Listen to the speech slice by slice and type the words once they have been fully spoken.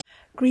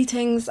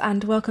Greetings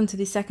and welcome to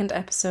the second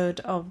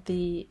episode of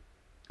the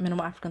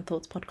Minimal African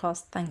Thoughts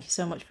podcast. Thank you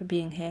so much for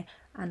being here,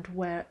 and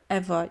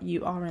wherever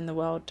you are in the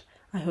world,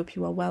 I hope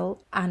you are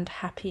well and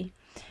happy.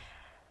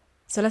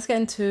 So let's get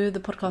into the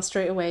podcast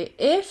straight away.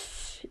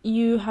 If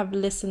you have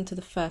listened to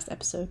the first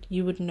episode,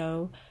 you would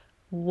know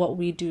what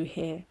we do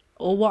here,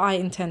 or what I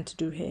intend to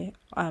do here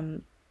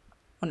on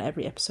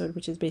every episode,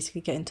 which is basically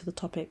get into the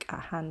topic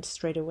at hand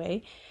straight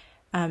away.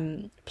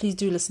 Please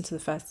do listen to the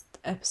first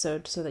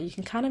episode so that you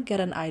can kind of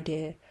get an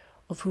idea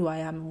of who I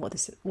am and what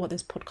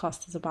this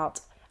podcast is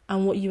about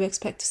and what you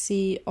expect to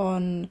see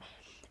on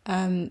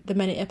the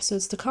many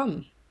episodes to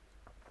come.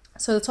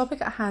 So the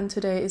topic at hand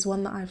today is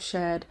one that I've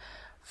shared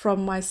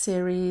from my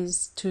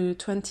series to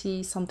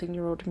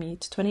 20-something-year-old me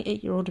to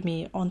 28-year-old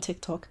me on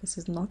TikTok. This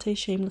is not a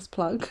shameless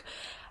plug,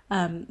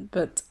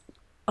 but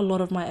a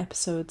lot of my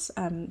episodes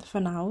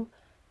for now,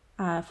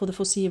 for the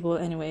foreseeable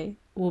anyway,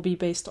 will be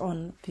based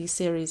on the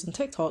series on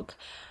TikTok,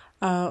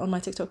 on my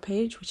TikTok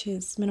page, which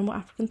is Minimal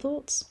African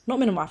Thoughts. Not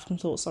Minimal African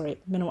Thoughts, sorry,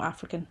 Minimal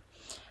African.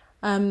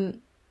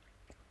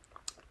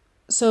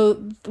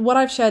 So what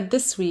I've shared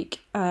this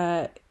week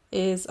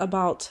is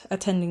about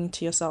attending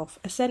to yourself,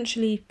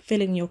 essentially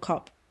filling your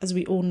cup, as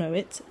we all know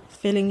it,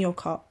 filling your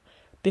cup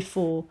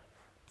before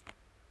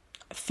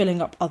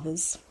filling up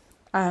others.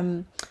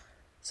 So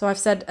I've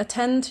said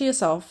attend to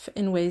yourself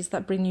in ways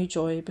that bring you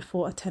joy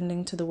before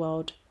attending to the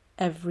world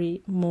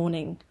every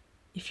morning.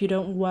 If you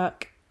don't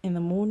work in the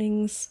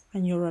mornings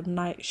and you're a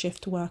night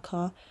shift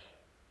worker,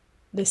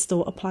 this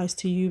still applies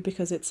to you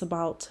because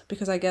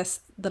I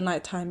guess the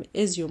nighttime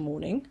is your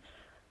morning.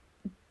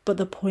 But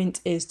the point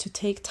is to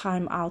take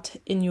time out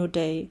in your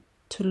day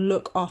to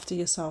look after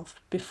yourself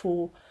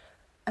before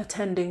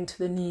attending to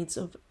the needs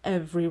of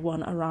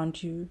everyone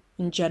around you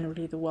and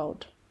generally the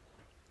world.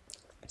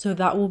 So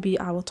that will be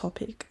our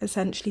topic,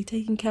 essentially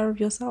taking care of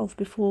yourself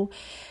before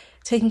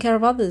taking care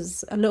of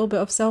others. A little bit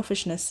of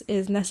selfishness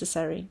is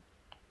necessary.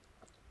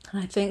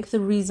 And I think the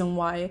reason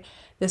why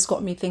this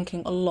got me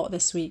thinking a lot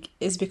this week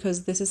is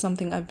because this is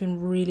something I've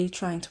been really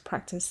trying to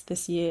practice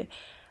this year.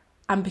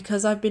 And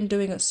because I've been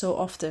doing it so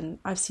often,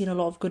 I've seen a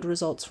lot of good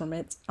results from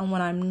it. And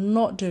when I'm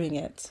not doing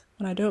it,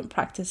 when I don't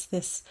practice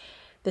this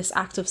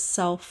act of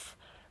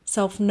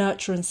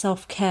self-nurture and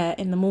self-care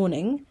in the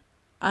morning,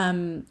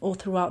 or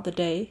throughout the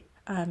day,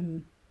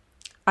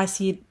 I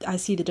see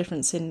the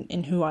difference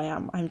in who I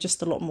am. I'm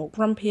just a lot more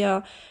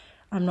grumpier.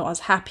 I'm not as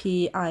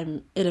happy.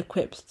 I'm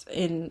ill-equipped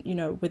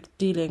with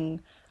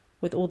dealing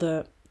with all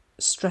the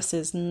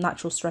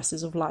natural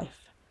stresses of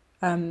life.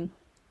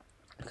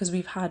 Because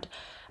we've had,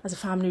 as a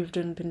family, we've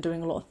been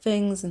doing a lot of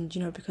things, and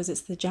because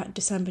it's the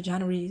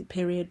December-January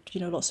period,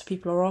 lots of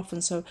people are off,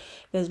 and so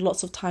there's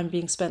lots of time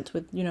being spent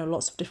with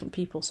lots of different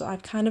people. So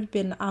I've kind of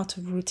been out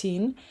of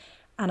routine,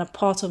 and a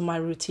part of my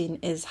routine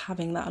is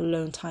having that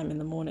alone time in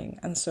the morning,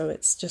 and so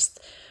it's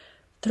just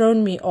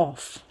thrown me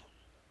off.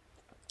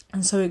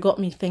 And so it got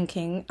me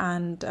thinking,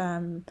 and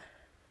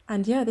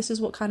yeah, this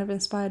is what kind of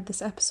inspired this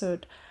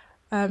episode.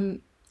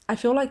 I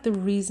feel like the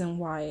reason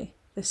why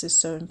this is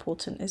so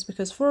important is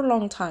because for a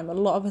long time, a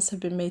lot of us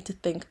have been made to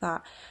think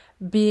that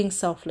being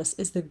selfless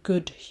is the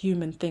good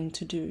human thing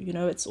to do.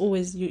 It's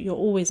always you're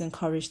always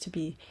encouraged to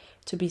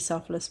be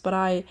selfless. But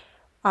I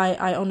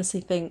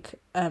honestly think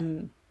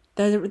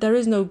there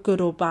is no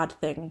good or bad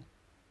thing.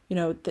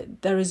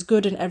 There is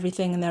good in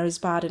everything and there is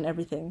bad in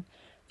everything.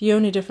 The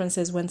only difference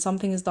is when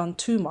something is done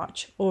too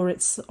much, or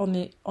it's on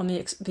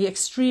the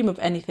extreme of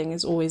anything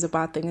is always a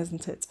bad thing,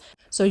 isn't it?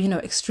 So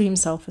extreme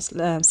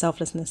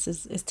selflessness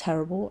is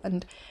terrible,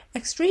 and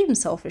extreme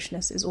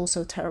selfishness is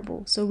also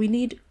terrible. So we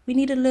need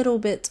a little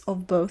bit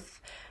of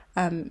both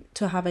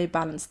to have a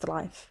balanced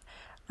life.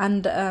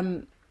 And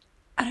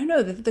I don't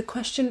know. The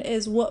question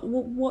is,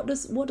 what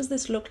does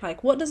this look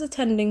like? What does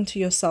attending to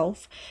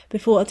yourself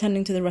before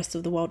attending to the rest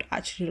of the world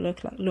actually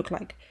look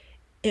like?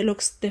 It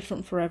looks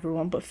different for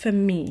everyone, but for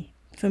me,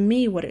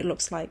 what it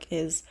looks like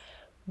is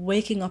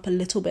waking up a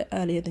little bit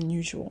earlier than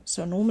usual.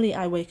 So normally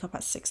I wake up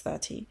at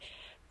 6:30,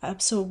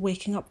 so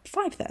waking up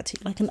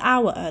 5:30, like an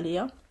hour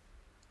earlier,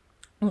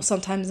 or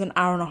sometimes an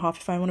hour and a half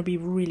if I want to be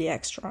really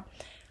extra,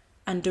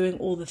 and doing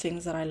all the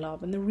things that I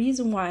love. And the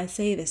reason why I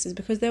say this is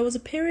because there was a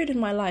period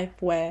in my life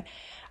where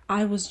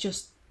I was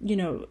just,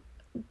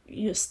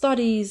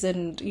 studies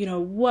and,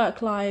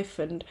 work life,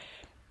 and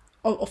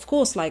of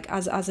course, like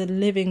as a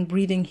living,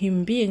 breathing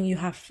human being, you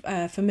have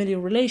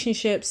familial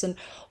relationships and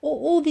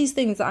all these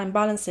things that I'm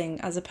balancing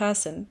as a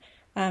person.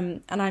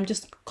 And I'm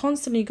just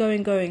constantly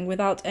going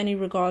without any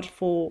regard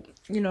for,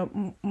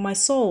 my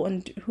soul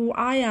and who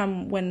I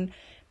am when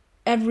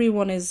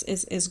everyone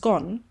is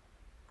gone.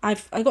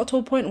 I got to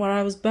a point where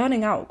I was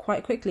burning out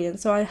quite quickly. And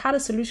so I had a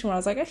solution where I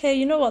was like, okay,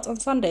 you know what? On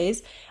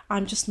Sundays,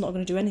 I'm just not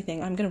going to do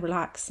anything. I'm going to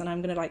relax and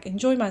I'm going to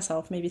enjoy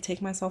myself, maybe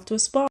take myself to a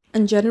spa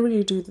and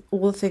generally do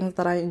all the things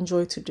that I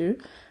enjoy to do,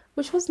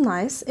 which was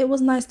nice. It was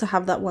nice to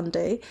have that one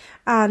day.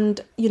 And,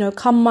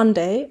 come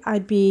Monday,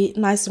 I'd be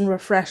nice and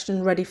refreshed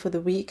and ready for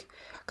the week.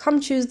 Come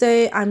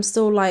Tuesday, I'm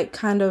still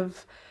kind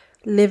of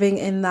living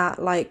in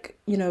that, like,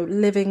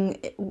 living,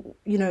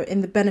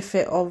 in the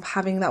benefit of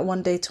having that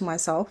one day to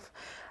myself.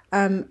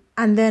 And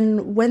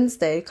then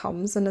Wednesday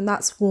comes, and then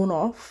that's worn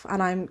off,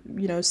 and I'm,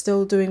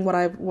 still doing what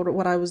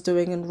I was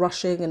doing, and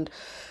rushing and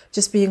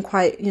just being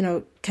quite,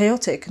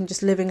 chaotic, and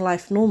just living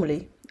life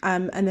normally.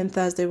 And then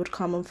Thursday would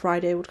come, and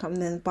Friday would come,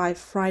 and then by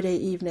Friday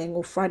evening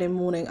or Friday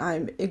morning,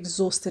 I'm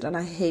exhausted and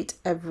I hate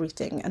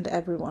everything and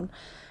everyone.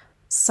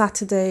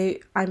 Saturday,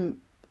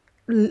 I'm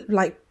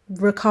like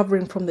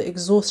recovering from the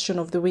exhaustion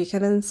of the week,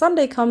 and then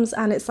Sunday comes,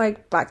 and it's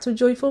like back to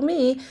joy for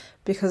me,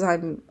 because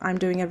I'm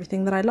doing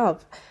everything that I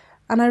love.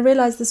 And I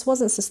realized this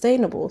wasn't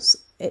sustainable.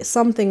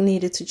 Something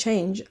needed to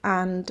change.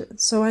 And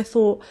so I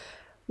thought,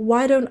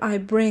 why don't I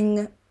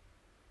bring,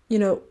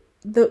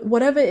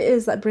 whatever it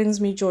is that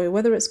brings me joy,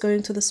 whether it's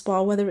going to the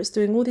spa, whether it's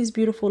doing all these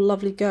beautiful,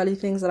 lovely, girly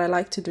things that I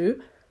like to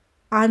do,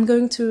 I'm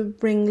going to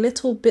bring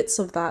little bits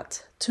of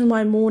that to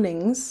my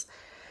mornings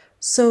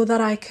so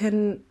that I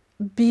can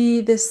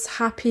be this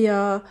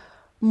happier,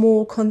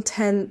 more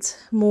content,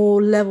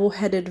 more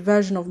level-headed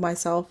version of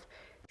myself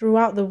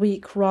throughout the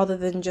week, rather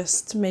than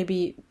just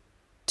maybe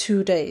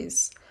 2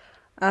 days.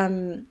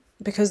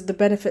 Because the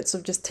benefits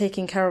of just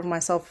taking care of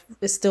myself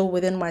is still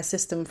within my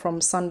system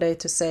from Sunday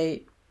to,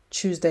 say,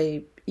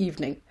 Tuesday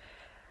evening.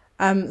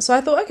 So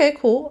I thought, okay,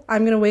 cool,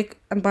 I'm going to wake.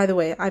 And by the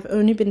way, I've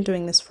only been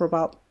doing this for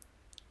about,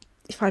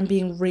 if I'm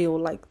being real,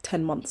 like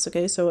 10 months,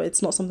 okay? So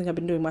it's not something I've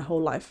been doing my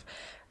whole life,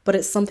 but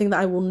it's something that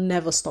I will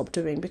never stop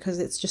doing because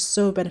it's just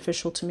so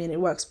beneficial to me and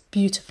it works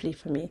beautifully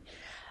for me.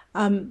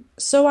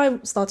 So I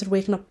started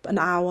waking up an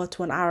hour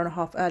to an hour and a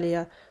half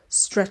earlier,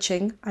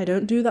 stretching. I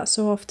don't do that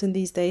so often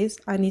these days.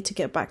 I need to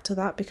get back to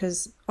that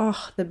because,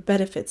 the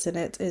benefits in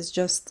it is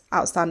just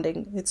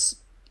outstanding.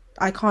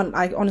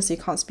 I honestly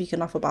can't speak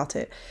enough about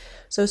it.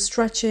 So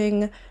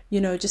stretching,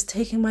 just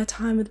taking my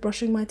time with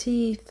brushing my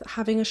teeth,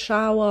 having a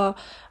shower,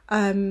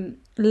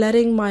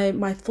 letting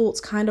my thoughts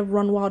kind of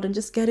run wild, and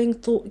just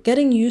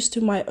getting used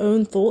to my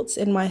own thoughts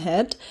in my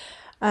head.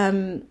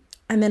 And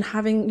then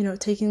having,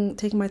 taking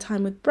my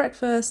time with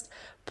breakfast,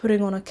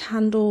 putting on a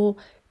candle.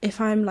 If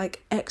I'm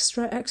like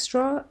extra,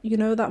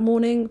 that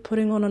morning,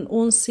 putting on an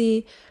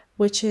onsi,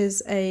 which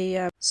is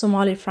a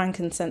Somali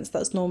frankincense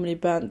that's normally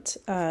burnt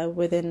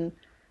within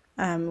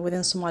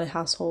Somali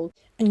household.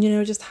 And,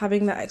 just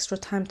having that extra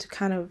time to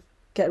kind of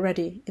get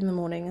ready in the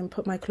morning and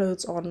put my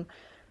clothes on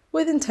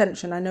with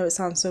intention. I know it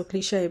sounds so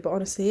cliche, but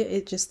honestly,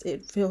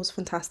 it feels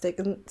fantastic.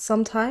 And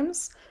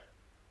sometimes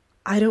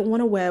I don't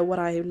want to wear what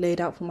I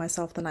laid out for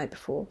myself the night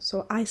before.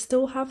 So I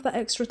still have that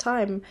extra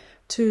time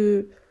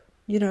to,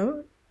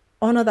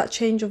 honor that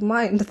change of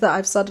mind that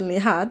I've suddenly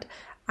had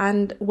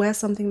and wear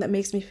something that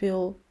makes me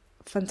feel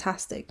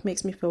fantastic,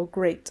 makes me feel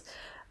great.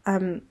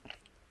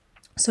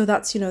 So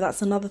that's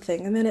another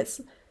thing. And then it's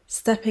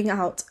stepping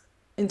out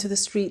into the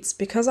streets.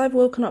 Because I've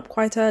woken up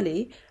quite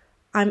early,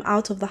 I'm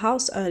out of the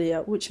house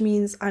earlier, which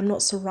means I'm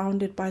not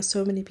surrounded by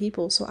so many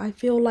people. So I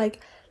feel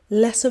like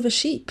less of a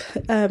sheep.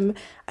 I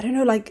don't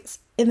know, like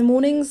in the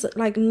mornings,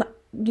 like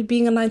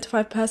being a 9 to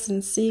 5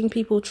 person, seeing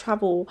people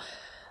travel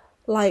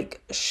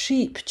like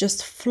sheep,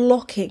 just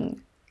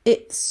flocking.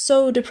 It's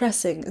so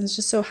depressing. And it's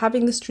just so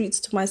having the streets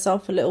to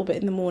myself a little bit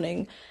in the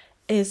morning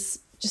is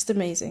just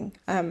amazing.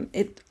 A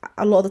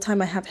lot of the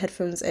time I have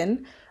headphones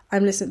in.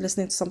 I'm listening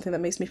to something that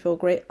makes me feel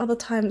great. Other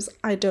times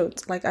I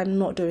don't. Like I'm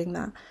not doing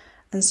that.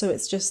 And so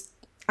it's just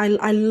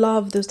I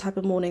love those type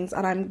of mornings,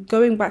 and I'm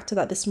going back to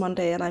that this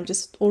Monday, and I'm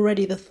just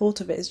already, the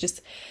thought of it is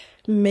just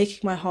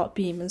making my heart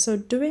beam. And so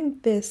doing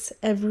this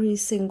every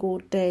single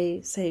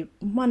day, say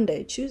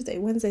Monday, Tuesday,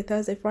 Wednesday,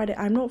 Thursday, Friday,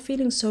 I'm not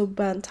feeling so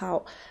burnt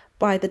out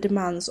by the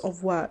demands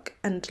of work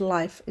and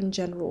life in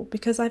general,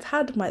 because I've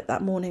had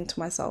that morning to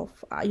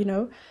myself. I'm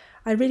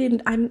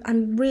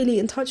really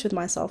in touch with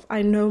myself.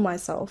 I know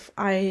myself.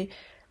 I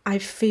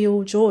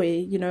feel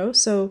joy,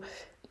 so.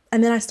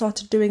 And then I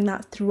started doing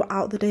that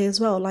throughout the day as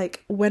well.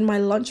 Like when my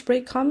lunch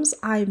break comes,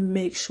 I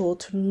make sure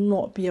to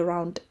not be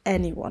around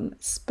anyone.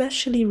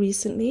 Especially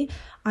recently,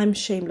 I'm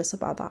shameless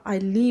about that. I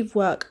leave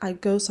work, I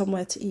go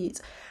somewhere to eat.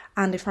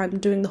 And if I'm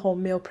doing the whole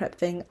meal prep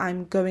thing,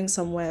 I'm going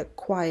somewhere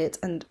quiet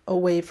and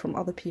away from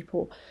other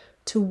people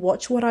to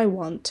watch what I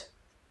want.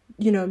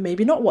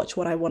 Maybe not watch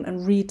what I want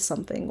and read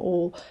something,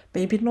 or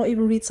maybe not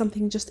even read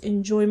something, just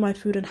enjoy my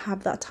food and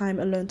have that time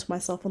alone to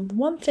myself. And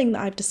one thing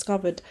that I've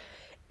discovered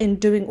in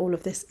doing all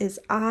of this is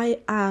I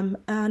am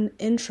an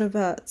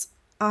introvert.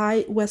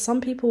 Where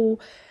some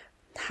people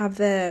have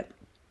their,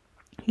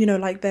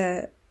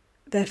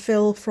 their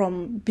fill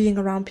from being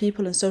around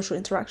people and social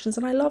interactions,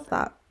 and I love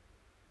that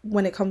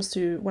when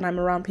I'm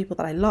around people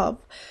that I love.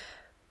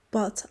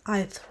 But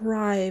I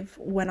thrive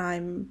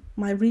when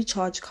my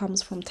recharge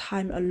comes from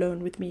time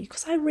alone with me,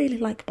 because I really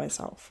like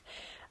myself.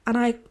 And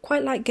I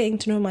quite like getting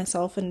to know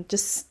myself and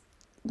just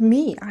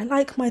me. I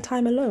like my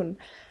time alone.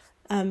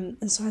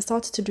 And so I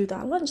started to do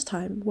that at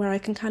lunchtime, where I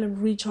can kind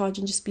of recharge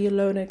and just be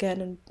alone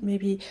again, and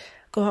maybe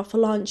go out for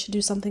lunch,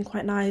 do something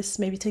quite nice,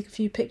 maybe take a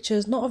few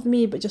pictures, not of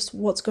me, but just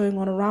what's going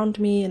on around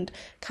me, and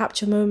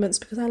capture moments,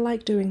 because I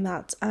like doing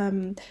that.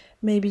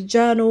 Maybe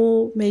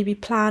journal, maybe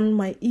plan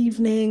my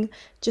evening.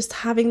 Just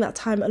having that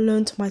time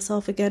alone to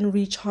myself again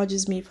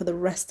recharges me for the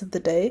rest of the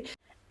day.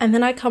 And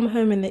then I come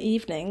home in the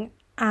evening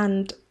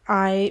and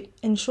I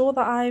ensure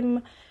that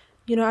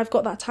I've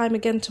got that time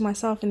again to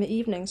myself in the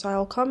evening. So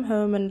I'll come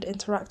home and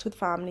interact with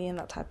family and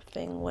that type of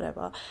thing,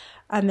 whatever.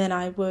 And then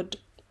I would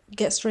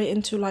get straight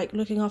into like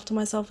looking after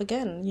myself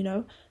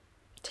again,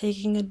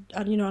 taking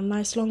a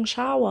nice long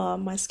shower,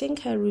 my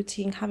skincare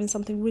routine, having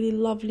something really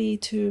lovely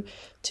to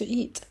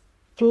eat,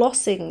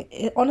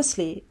 flossing.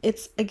 Honestly,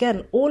 it's,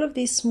 again, all of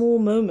these small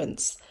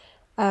moments.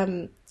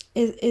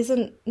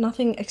 Isn't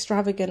nothing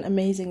extravagant,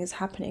 amazing is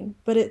happening,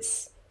 but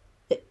it's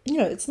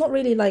not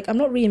really like, I'm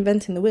not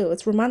reinventing the wheel.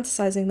 It's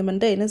romanticizing the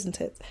mundane,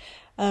 isn't it?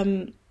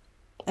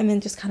 And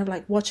then just kind of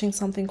like watching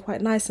something quite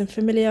nice and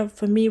familiar.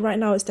 For me right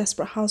now, it's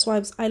Desperate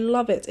Housewives. I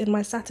love it. In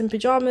my satin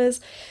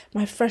pajamas,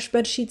 my fresh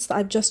bed sheets that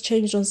I've just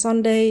changed on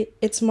Sunday.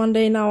 It's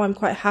Monday now. I'm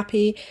quite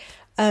happy.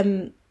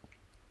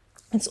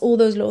 It's all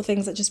those little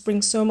things that just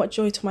bring so much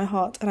joy to my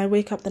heart. And I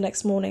wake up the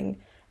next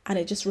morning and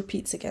it just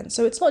repeats again.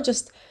 So it's not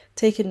just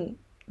taking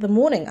the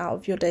morning out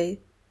of your day,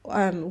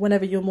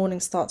 whenever your morning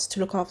starts, to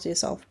look after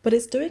yourself, but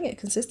it's doing it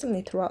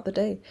consistently throughout the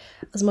day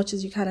as much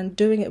as you can, and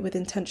doing it with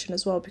intention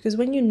as well. Because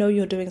when you know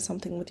you're doing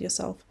something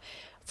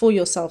for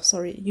yourself,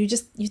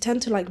 you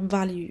tend to like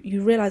value,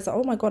 you realize that,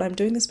 oh my God, I'm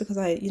doing this because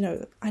I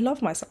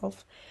love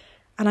myself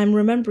and I'm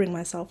remembering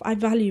myself. I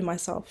value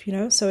myself,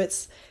 so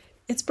it's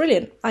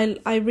brilliant.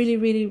 I really,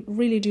 really,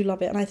 really do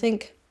love it. And I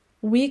think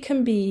we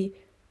can be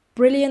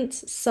brilliant,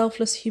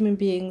 selfless human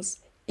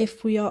beings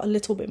if we are a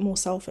little bit more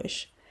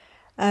selfish.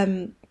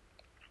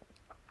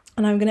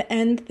 And I'm going to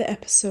end the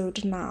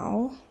episode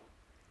now,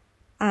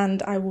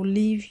 and I will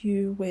leave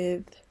you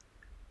with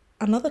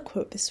another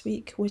quote this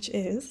week, which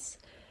is,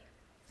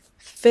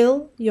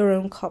 fill your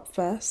own cup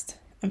first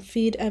and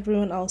feed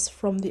everyone else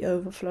from the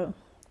overflow.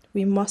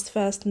 We must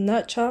first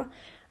nurture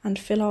and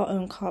fill our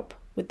own cup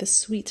with the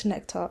sweet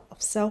nectar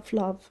of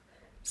self-love,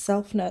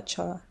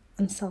 self-nurture,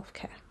 and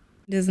self-care.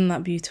 Isn't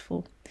that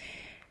beautiful?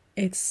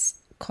 It's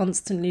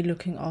constantly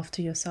looking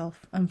after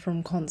yourself, and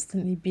from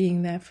constantly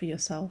being there for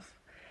yourself,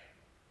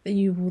 that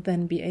you will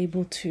then be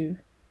able to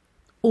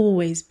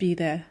always be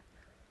there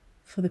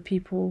for the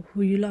people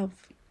who you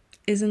love.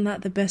 Isn't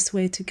that the best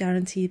way to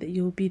guarantee that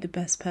you'll be the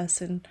best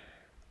person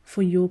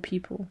for your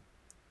people?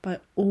 By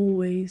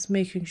always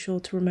making sure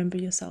to remember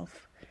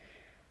yourself.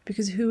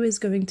 Because who is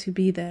going to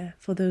be there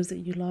for those that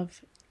you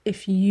love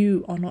if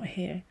you are not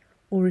here,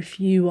 or if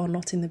you are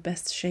not in the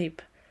best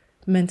shape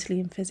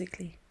mentally and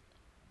physically?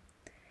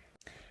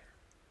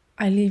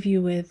 I leave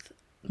you with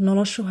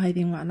Noloshu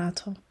Haidin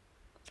Wa'nato,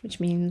 which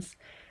means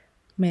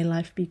may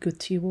life be good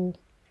to you all.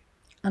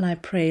 And I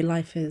pray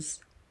life is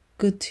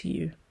good to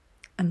you,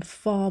 and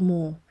far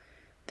more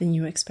than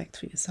you expect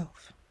for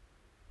yourself.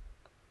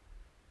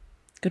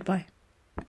 Goodbye.